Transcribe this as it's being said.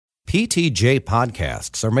PTJ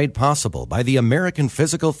podcasts are made possible by the American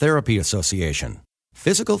Physical Therapy Association.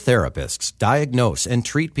 Physical therapists diagnose and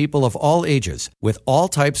treat people of all ages with all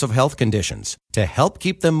types of health conditions to help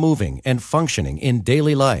keep them moving and functioning in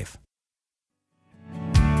daily life.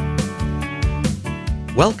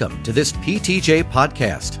 Welcome to this PTJ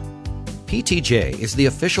podcast. PTJ is the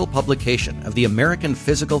official publication of the American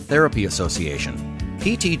Physical Therapy Association.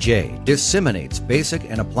 PTJ disseminates basic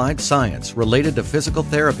and applied science related to physical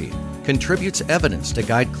therapy, contributes evidence to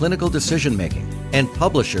guide clinical decision-making, and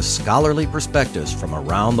publishes scholarly perspectives from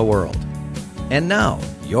around the world. And now,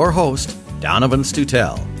 your host, Donovan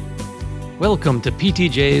Stutel. Welcome to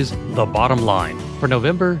PTJ's The Bottom Line for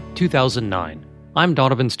November 2009. I'm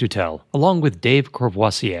Donovan Stutel, along with Dave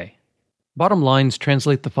Courvoisier. Bottom lines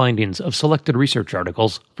translate the findings of selected research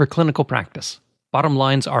articles for clinical practice. Bottom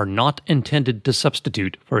lines are not intended to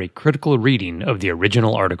substitute for a critical reading of the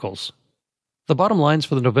original articles. The bottom lines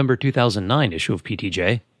for the November 2009 issue of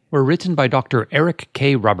PTJ were written by Dr. Eric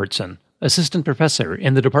K. Robertson, assistant professor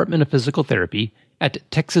in the Department of Physical Therapy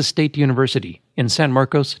at Texas State University in San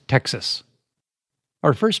Marcos, Texas.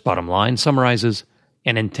 Our first bottom line summarizes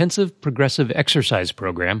an intensive progressive exercise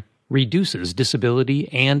program reduces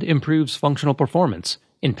disability and improves functional performance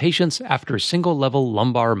in patients after single-level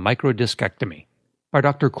lumbar microdiscectomy, by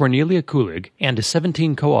Dr. Cornelia Kulig and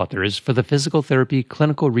 17 co-authors for the Physical Therapy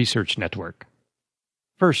Clinical Research Network.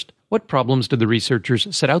 First, what problems did the researchers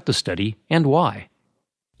set out to study and why?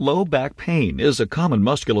 Low back pain is a common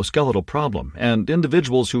musculoskeletal problem, and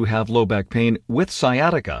individuals who have low back pain with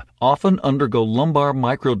sciatica often undergo lumbar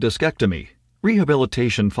microdiscectomy.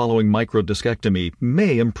 Rehabilitation following microdiscectomy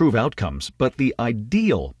may improve outcomes, but the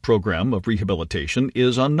ideal program of rehabilitation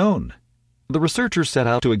is unknown. The researchers set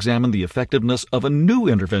out to examine the effectiveness of a new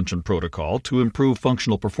intervention protocol to improve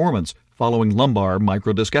functional performance following lumbar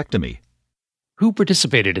microdiscectomy. Who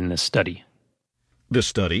participated in this study? This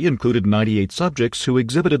study included 98 subjects who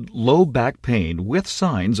exhibited low back pain with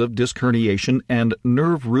signs of disc herniation and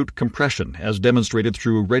nerve root compression as demonstrated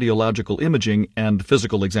through radiological imaging and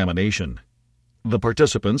physical examination. The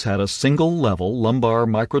participants had a single-level lumbar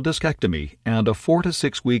microdiscectomy and a 4 to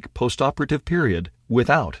 6 week postoperative period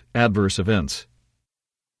without adverse events.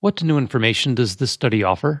 What new information does this study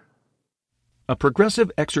offer? A progressive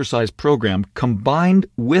exercise program combined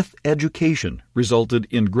with education resulted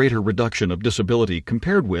in greater reduction of disability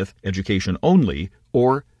compared with education only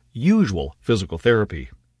or usual physical therapy.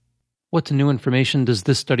 What new information does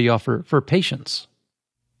this study offer for patients?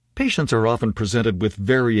 Patients are often presented with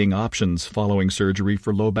varying options following surgery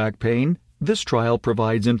for low back pain. This trial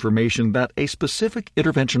provides information that a specific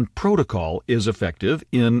intervention protocol is effective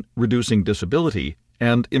in reducing disability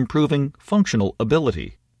and improving functional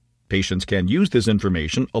ability. Patients can use this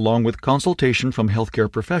information along with consultation from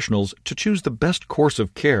healthcare professionals to choose the best course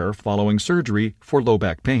of care following surgery for low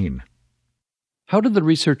back pain. How did the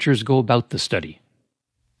researchers go about the study?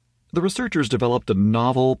 The researchers developed a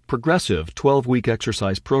novel, progressive 12-week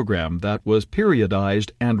exercise program that was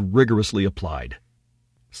periodized and rigorously applied.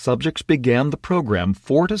 Subjects began the program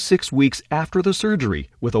 4 to 6 weeks after the surgery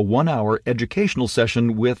with a 1-hour educational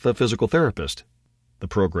session with a physical therapist. The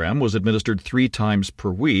program was administered 3 times per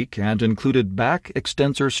week and included back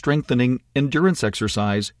extensor strengthening, endurance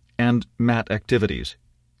exercise, and mat activities.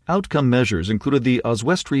 Outcome measures included the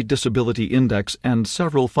Oswestry Disability Index and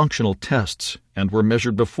several functional tests, and were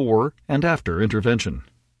measured before and after intervention.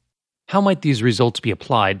 How might these results be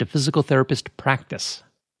applied to physical therapist practice?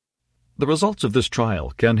 The results of this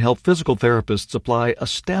trial can help physical therapists apply a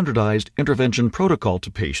standardized intervention protocol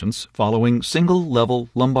to patients following single-level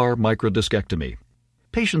lumbar microdiscectomy.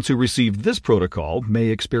 Patients who receive this protocol may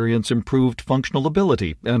experience improved functional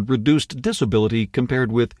ability and reduced disability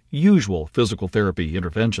compared with usual physical therapy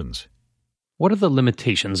interventions. What are the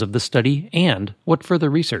limitations of the study and what further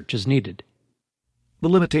research is needed? The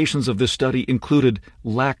limitations of this study included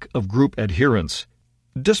lack of group adherence,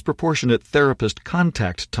 disproportionate therapist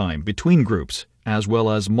contact time between groups, as well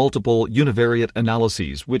as multiple univariate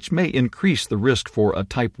analyses which may increase the risk for a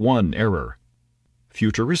type 1 error.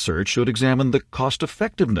 Future research should examine the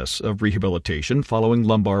cost-effectiveness of rehabilitation following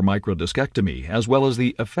lumbar microdiscectomy, as well as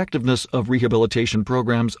the effectiveness of rehabilitation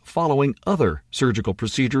programs following other surgical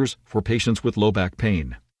procedures for patients with low back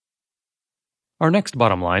pain. Our next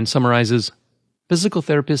bottom line summarizes Physical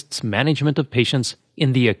Therapists' Management of Patients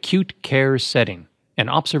in the Acute Care Setting, an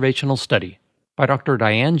Observational Study, by Dr.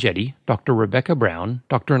 Diane Jetty, Dr. Rebecca Brown,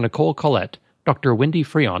 Dr. Nicole Collette, Dr. Wendy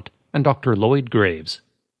Friant, and Dr. Lloyd Graves.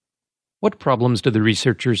 What problems did the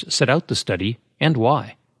researchers set out to study, and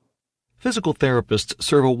why? Physical therapists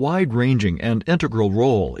serve a wide-ranging and integral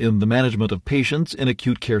role in the management of patients in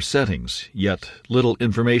acute care settings, yet little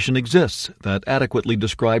information exists that adequately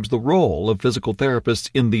describes the role of physical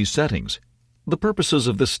therapists in these settings. The purposes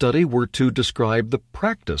of this study were to describe the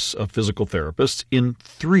practice of physical therapists in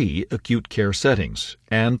 3 acute care settings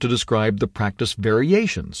and to describe the practice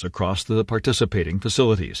variations across the participating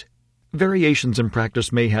facilities. Variations in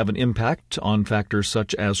practice may have an impact on factors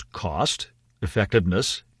such as cost,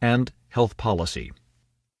 effectiveness, and health policy.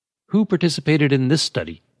 Who participated in this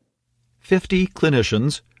study? 50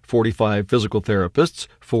 clinicians, 45 physical therapists,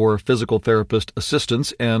 4 physical therapist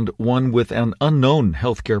assistants, and 1 with an unknown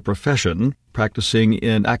healthcare profession practicing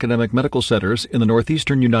in academic medical centers in the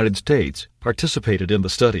northeastern United States participated in the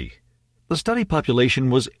study. The study population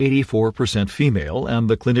was 84% female, and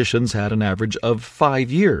the clinicians had an average of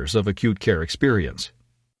 5 years of acute care experience.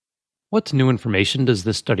 What new information does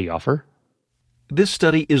this study offer? This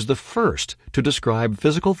study is the first to describe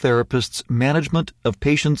physical therapists' management of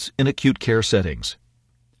patients in acute care settings.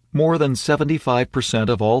 More than 75%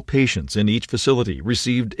 of all patients in each facility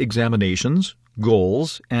received examinations,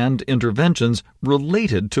 goals, and interventions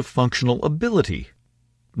related to functional ability.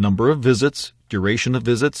 Number of visits, duration of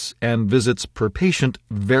visits, and visits per patient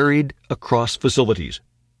varied across facilities.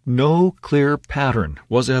 No clear pattern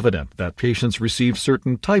was evident that patients received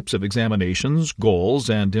certain types of examinations, goals,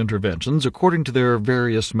 and interventions according to their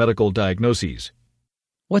various medical diagnoses.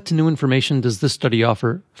 What new information does this study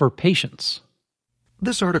offer for patients?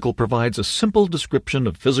 This article provides a simple description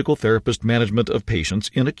of physical therapist management of patients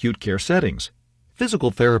in acute care settings.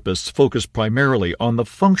 Physical therapists focus primarily on the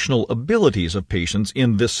functional abilities of patients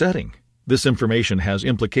in this setting. This information has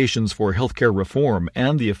implications for healthcare reform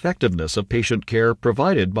and the effectiveness of patient care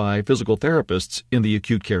provided by physical therapists in the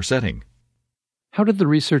acute care setting. How did the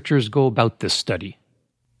researchers go about this study?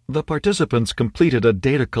 The participants completed a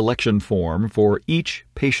data collection form for each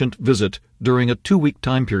patient visit during a 2-week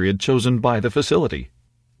time period chosen by the facility.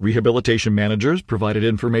 Rehabilitation managers provided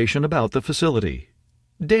information about the facility.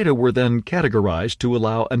 Data were then categorized to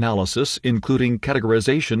allow analysis, including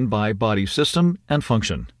categorization by body system and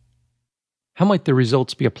function. How might the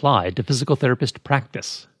results be applied to physical therapist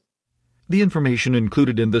practice? The information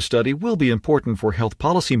included in this study will be important for health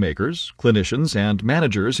policymakers, clinicians, and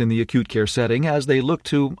managers in the acute care setting as they look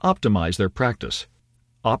to optimize their practice.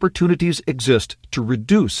 Opportunities exist to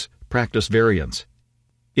reduce practice variance.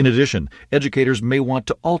 In addition, educators may want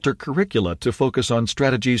to alter curricula to focus on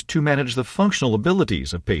strategies to manage the functional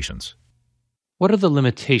abilities of patients. What are the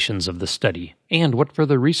limitations of the study, and what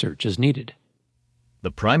further research is needed? The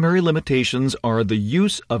primary limitations are the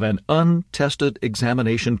use of an untested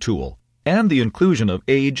examination tool and the inclusion of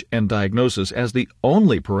age and diagnosis as the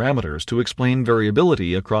only parameters to explain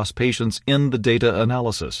variability across patients in the data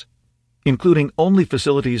analysis. Including only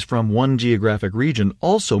facilities from one geographic region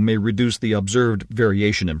also may reduce the observed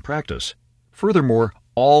variation in practice. Furthermore,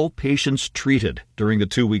 all patients treated during the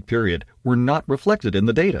 2-week period were not reflected in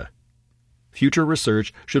the data. Future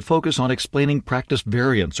research should focus on explaining practice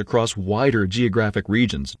variance across wider geographic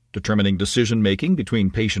regions, determining decision-making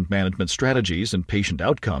between patient management strategies and patient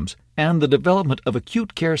outcomes, and the development of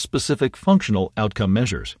acute care-specific functional outcome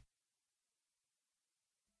measures.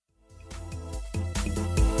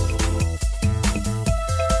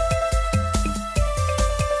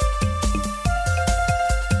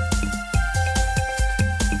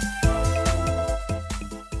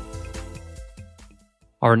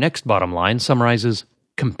 Our next bottom line summarizes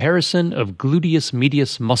comparison of gluteus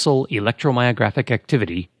medius muscle electromyographic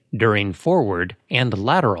activity during forward and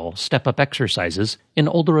lateral step-up exercises in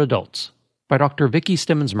older adults by Dr. Vicky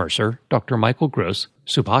Stimmons-Mercer, Dr. Michael Gross,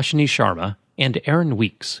 Subhashini Sharma, and Aaron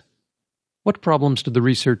Weeks. What problems did the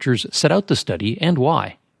researchers set out to study and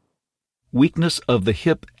why? Weakness of the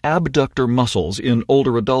hip abductor muscles in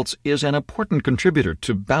older adults is an important contributor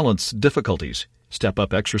to balance difficulties.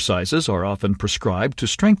 Step-up exercises are often prescribed to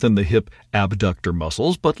strengthen the hip abductor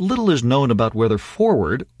muscles, but little is known about whether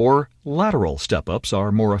forward or lateral step-ups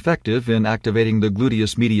are more effective in activating the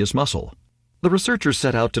gluteus medius muscle. The researchers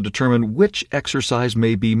set out to determine which exercise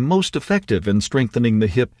may be most effective in strengthening the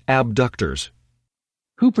hip abductors.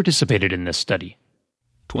 Who participated in this study?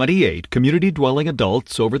 28 community-dwelling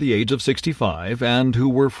adults over the age of 65 and who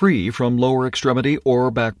were free from lower extremity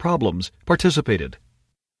or back problems participated.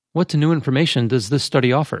 What new information does this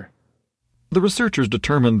study offer? The researchers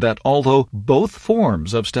determined that although both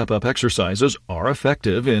forms of step-up exercises are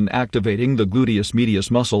effective in activating the gluteus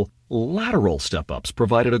medius muscle, lateral step-ups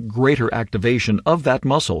provided a greater activation of that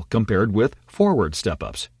muscle compared with forward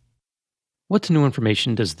step-ups. What new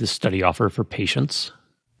information does this study offer for patients?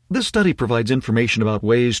 This study provides information about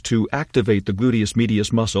ways to activate the gluteus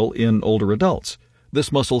medius muscle in older adults.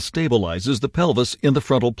 This muscle stabilizes the pelvis in the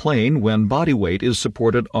frontal plane when body weight is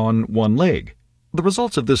supported on one leg. The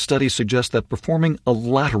results of this study suggest that performing a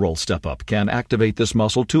lateral step-up can activate this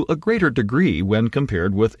muscle to a greater degree when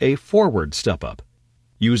compared with a forward step-up.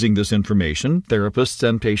 Using this information, therapists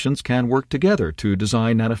and patients can work together to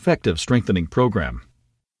design an effective strengthening program.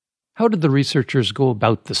 How did the researchers go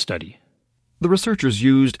about the study? The researchers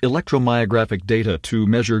used electromyographic data to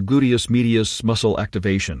measure gluteus medius muscle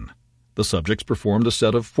activation. The subjects performed a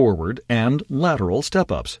set of forward and lateral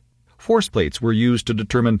step-ups. Force plates were used to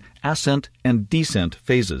determine ascent and descent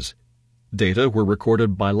phases. Data were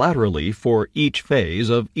recorded bilaterally for each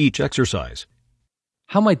phase of each exercise.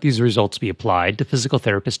 How might these results be applied to physical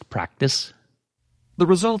therapist practice? The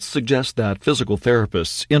results suggest that physical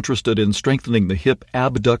therapists interested in strengthening the hip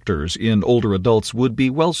abductors in older adults would be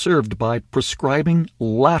well served by prescribing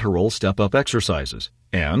lateral step-up exercises,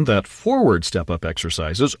 and that forward step-up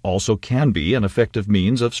exercises also can be an effective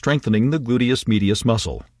means of strengthening the gluteus medius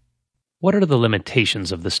muscle. What are the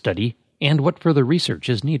limitations of the study, and what further research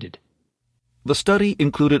is needed? The study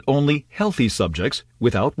included only healthy subjects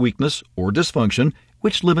without weakness or dysfunction,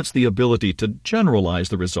 which limits the ability to generalize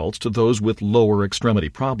the results to those with lower extremity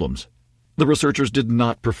problems. The researchers did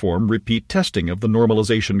not perform repeat testing of the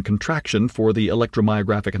normalization contraction for the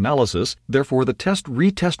electromyographic analysis, therefore the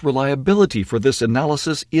test-retest reliability for this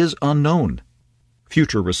analysis is unknown.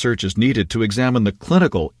 Future research is needed to examine the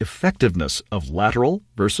clinical effectiveness of lateral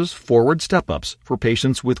versus forward step-ups for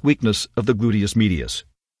patients with weakness of the gluteus medius.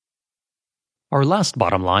 Our last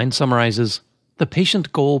bottom line summarizes, the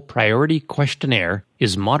Patient Goal Priority Questionnaire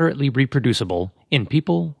is moderately reproducible in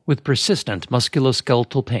people with persistent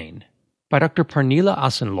musculoskeletal pain, by Dr. Parnila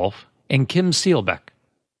Asenlof and Kim Seelbeck.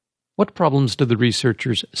 What problems did the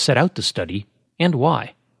researchers set out to study, and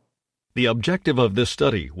why? The objective of this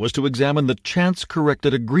study was to examine the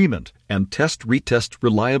chance-corrected agreement and test-retest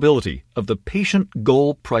reliability of the Patient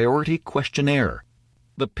Goal Priority Questionnaire.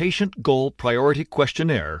 The Patient Goal Priority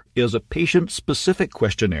Questionnaire is a patient-specific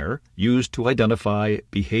questionnaire used to identify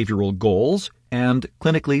behavioral goals and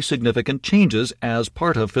clinically significant changes as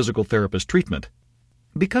part of physical therapist treatment.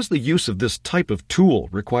 Because the use of this type of tool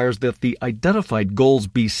requires that the identified goals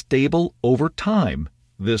be stable over time,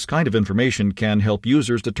 this kind of information can help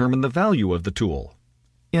users determine the value of the tool.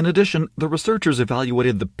 In addition, the researchers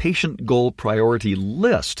evaluated the Patient Goal Priority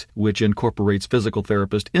List, which incorporates physical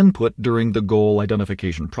therapist input during the goal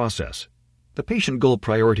identification process. The Patient Goal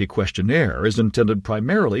Priority Questionnaire is intended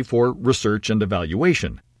primarily for research and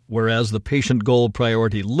evaluation, whereas the Patient Goal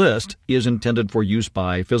Priority List is intended for use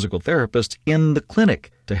by physical therapists in the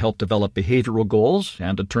clinic to help develop behavioral goals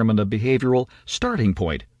and determine a behavioral starting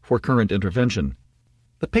point for current intervention.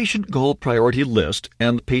 The Patient Goal Priority List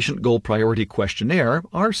and the Patient Goal Priority Questionnaire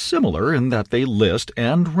are similar in that they list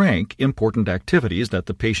and rank important activities that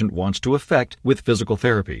the patient wants to effect with physical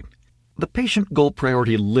therapy. The Patient Goal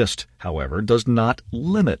Priority List, however, does not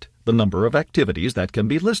limit the number of activities that can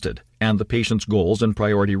be listed, and the patient's goals and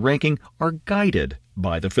priority ranking are guided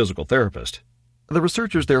by the physical therapist. The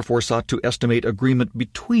researchers therefore sought to estimate agreement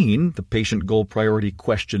between the Patient Goal Priority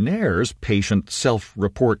Questionnaire's Patient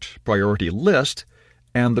Self-Report Priority List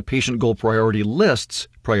and the Patient Goal Priority List's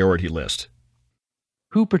priority list.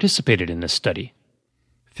 Who participated in this study?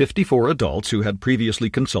 54 adults who had previously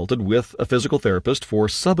consulted with a physical therapist for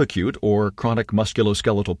subacute or chronic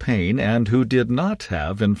musculoskeletal pain and who did not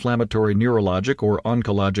have inflammatory neurologic or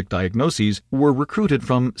oncologic diagnoses were recruited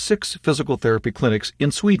from 6 physical therapy clinics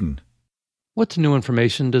in Sweden. What new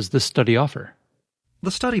information does this study offer? The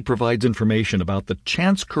study provides information about the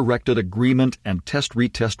chance-corrected agreement and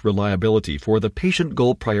test-retest reliability for the Patient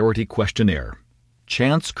Goal Priority Questionnaire.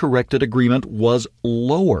 Chance-corrected agreement was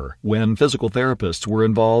lower when physical therapists were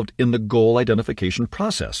involved in the goal identification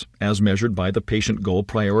process, as measured by the Patient Goal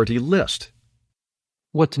Priority List.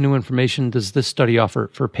 What new information does this study offer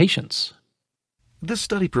for patients? This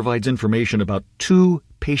study provides information about 2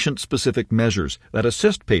 patient-specific measures that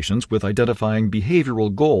assist patients with identifying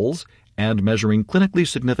behavioral goals and measuring clinically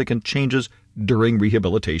significant changes during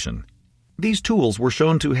rehabilitation. These tools were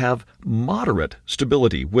shown to have moderate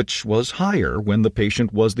stability, which was higher when the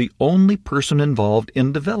patient was the only person involved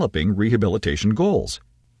in developing rehabilitation goals.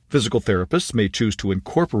 Physical therapists may choose to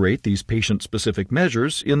incorporate these patient-specific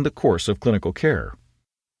measures in the course of clinical care.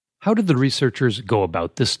 How did the researchers go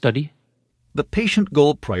about this study? The Patient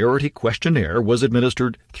Goal Priority Questionnaire was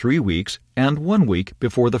administered 3 weeks and 1 week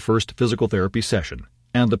before the first physical therapy session,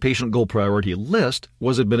 and the Patient Goal Priority List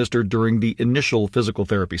was administered during the initial physical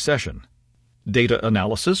therapy session. Data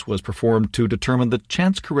analysis was performed to determine the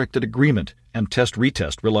chance-corrected agreement and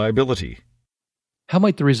test-retest reliability. How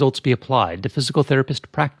might the results be applied to physical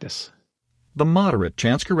therapist practice? The moderate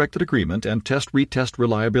chance-corrected agreement and test-retest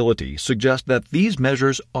reliability suggest that these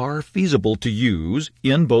measures are feasible to use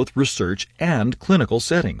in both research and clinical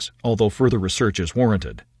settings, although further research is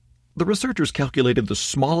warranted. The researchers calculated the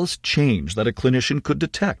smallest change that a clinician could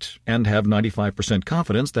detect and have 95%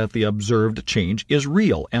 confidence that the observed change is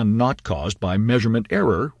real and not caused by measurement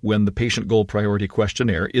error when the patient goal priority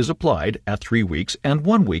questionnaire is applied at 3 weeks and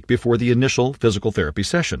 1 week before the initial physical therapy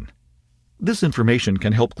session. This information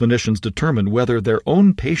can help clinicians determine whether their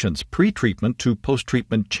own patient's pre-treatment to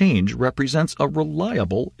post-treatment change represents a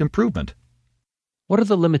reliable improvement. What are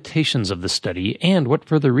the limitations of the study and what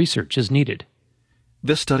further research is needed?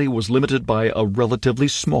 This study was limited by a relatively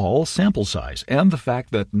small sample size and the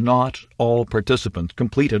fact that not all participants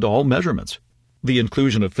completed all measurements. The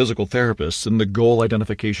inclusion of physical therapists in the goal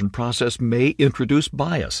identification process may introduce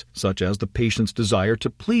bias, such as the patient's desire to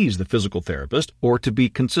please the physical therapist or to be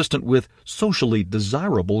consistent with socially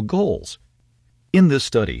desirable goals. In this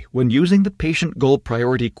study, when using the patient goal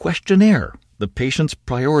priority questionnaire, the patients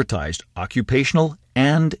prioritized occupational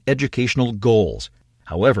and educational goals.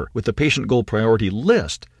 However, with the patient goal priority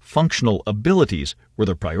list, functional abilities were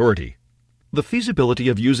the priority. The feasibility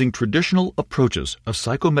of using traditional approaches of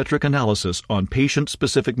psychometric analysis on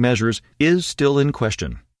patient-specific measures is still in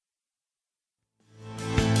question.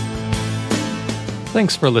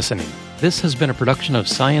 Thanks for listening. This has been a production of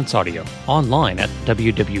Science Audio, online at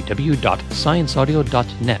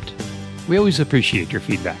www.scienceaudio.net. We always appreciate your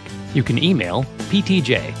feedback. You can email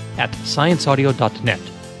ptj@scienceaudio.net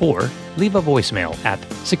or leave a voicemail at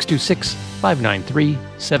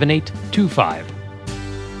 626-593-7825.